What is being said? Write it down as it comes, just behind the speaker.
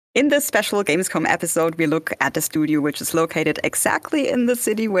In this special Gamescom episode, we look at the studio which is located exactly in the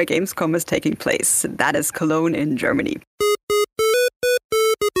city where Gamescom is taking place. That is Cologne in Germany.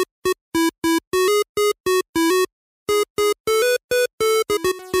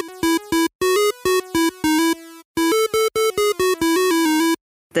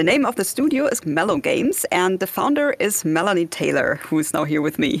 The name of the studio is Mellow Games, and the founder is Melanie Taylor, who is now here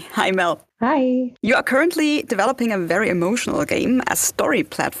with me. Hi, Mel. Hi. You are currently developing a very emotional game, a story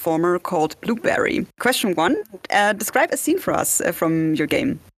platformer called Blueberry. Question 1, describe a scene for us from your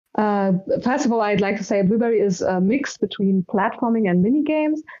game. First of all, I'd like to say Blueberry is a mix between platforming and mini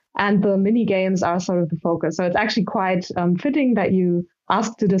games, and the mini games are sort of the focus. So it's actually quite fitting that you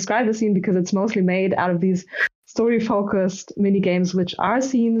asked to describe the scene, because it's mostly made out of these story-focused mini games, which are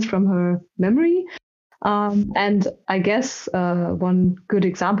scenes from her memory. And I guess one good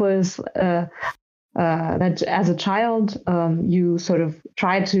example is that as a child, you sort of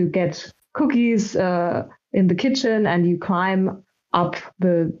try to get cookies in the kitchen, and you climb up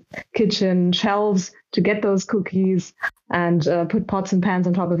the kitchen shelves to get those cookies, and put pots and pans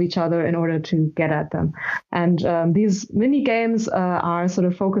on top of each other in order to get at them. And these mini games are sort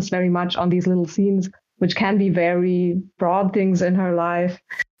of focused very much on these little scenes, which can be very broad things in her life,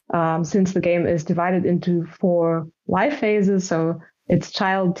 since the game is divided into 4 life phases. So it's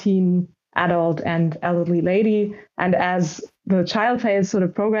child, teen, adult, and elderly lady. And as the child phase sort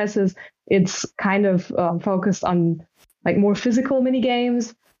of progresses, it's kind of focused on like more physical mini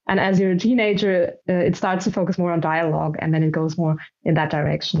games. And as you're a teenager, it starts to focus more on dialogue, and then it goes more in that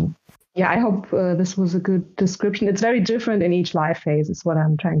direction. Yeah, I hope this was a good description. It's very different in each life phase, is what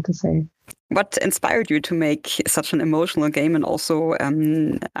I'm trying to say. What inspired you to make such an emotional game, and also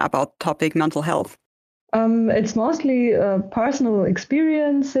about topic mental health? It's mostly personal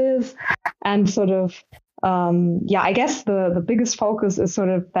experiences, and sort of, I guess the biggest focus is sort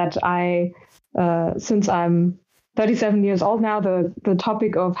of that since I'm 37 years old now, the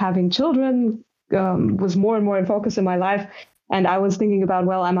topic of having children was more and more in focus in my life. And I was thinking about,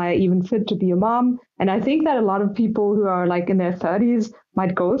 well, am I even fit to be a mom? And I think that a lot of people who are like in their 30s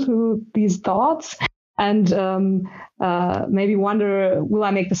might go through these thoughts and maybe wonder, will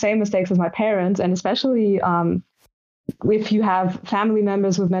I make the same mistakes as my parents? And especially if you have family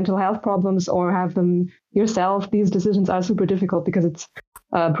members with mental health problems or have them yourself, these decisions are super difficult, because it's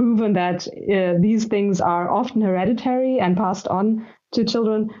proven that these things are often hereditary and passed on to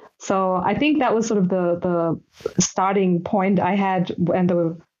children. So I think that was sort of the starting point I had, and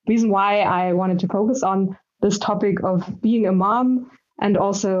the reason why I wanted to focus on this topic of being a mom, and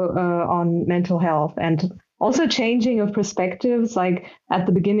also on mental health, and also changing of perspectives. Like at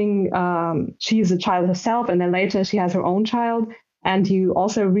the beginning, she is a child herself, and then later she has her own child. And you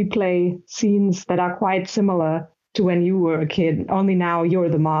also replay scenes that are quite similar to when you were a kid, only now you're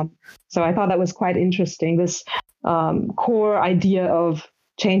the mom. So I thought that was quite interesting, this core idea of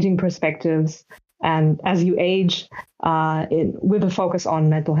changing perspectives and as you age, with a focus on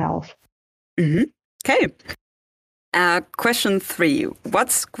mental health. Mm-hmm. Okay. Question 3.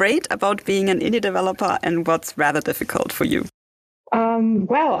 What's great about being an indie developer, and what's rather difficult for you?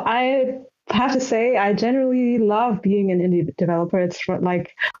 Well, I have to say, I generally love being an indie developer. It's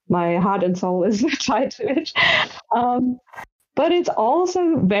like my heart and soul is tied to it. But it's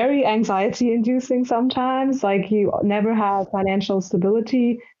also very anxiety-inducing sometimes. Like you never have financial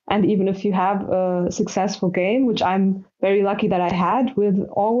stability. And even if you have a successful game, which I'm very lucky that I had with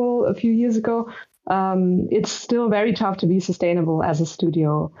Orwell a few years ago, it's still very tough to be sustainable as a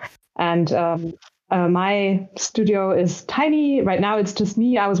studio. And my studio is tiny. Right now, it's just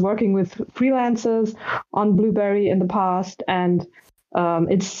me. I was working with freelancers on Blueberry in the past, and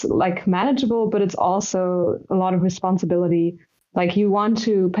it's like manageable, but it's also a lot of responsibility. Like you want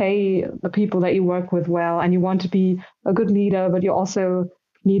to pay the people that you work with well, and you want to be a good leader, but you also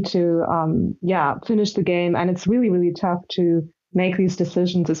need to, finish the game. And it's really, really tough to make these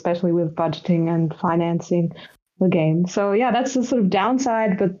decisions, especially with budgeting and financing the game. So yeah, that's the sort of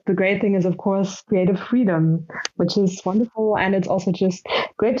downside. But the great thing is, of course, creative freedom, which is wonderful. And it's also just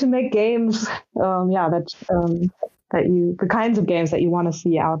great to make games. The kinds of games that you want to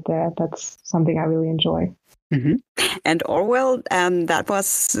see out there. That's something I really enjoy. Mm-hmm. And Orwell, that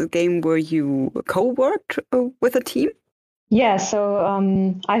was a game where you co-worked with a team? Yeah, so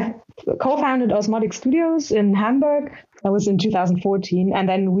I co-founded Osmotic Studios in Hamburg. That was in 2014. And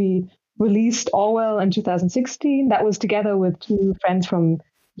then we released Orwell in 2016. That was together with 2 friends from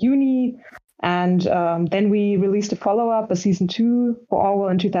uni. And then we released a follow-up, a season 2 for Orwell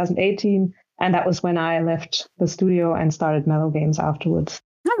in 2018. And that was when I left the studio and started Mellow Games afterwards.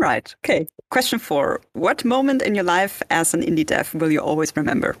 All right. Okay. Question 4. What moment in your life as an indie dev will you always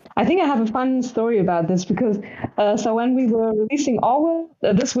remember? I think I have a fun story about this because so when we were releasing Orwell,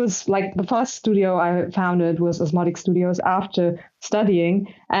 this was like the first studio I founded was Osmotic Studios after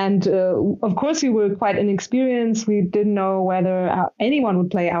studying. And of course, we were quite inexperienced. We didn't know whether anyone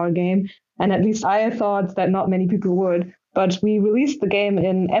would play our game. And at least I thought that not many people would. But we released the game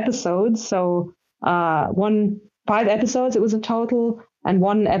in episodes. So 5 episodes it was in total, and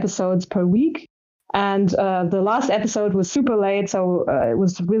 1 episodes per week. And the last episode was super late, so it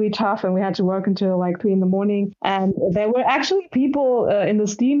was really tough, and we had to work until like 3 a.m. And there were actually people in the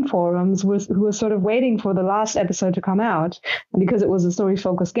Steam forums who were sort of waiting for the last episode to come out. And because it was a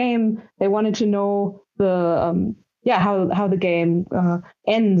story-focused game, they wanted to know the how the game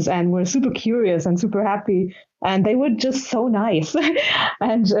ends, and were super curious and super happy. And they were just so nice.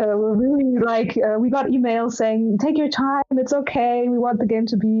 And we're really like, we got emails saying, take your time, it's okay. We want the game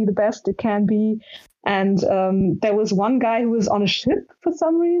to be the best it can be. And there was one guy who was on a ship for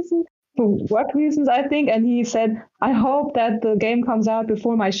some reason, for work reasons, I think. And he said, I hope that the game comes out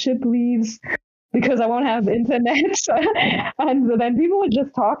before my ship leaves, because I won't have internet. And then people were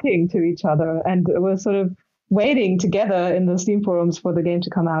just talking to each other, and it was sort of waiting together in the Steam forums for the game to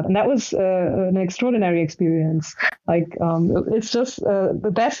come out. And that was an extraordinary experience. Like, it's just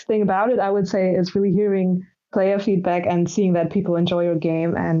the best thing about it, I would say, is really hearing player feedback and seeing that people enjoy your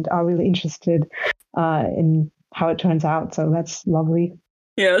game and are really interested in how it turns out. So that's lovely.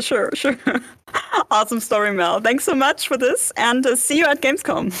 Yeah, sure. Awesome story, Mel. Thanks so much for this, and see you at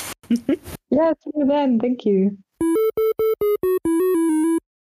Gamescom. Yeah, see you then. Thank you.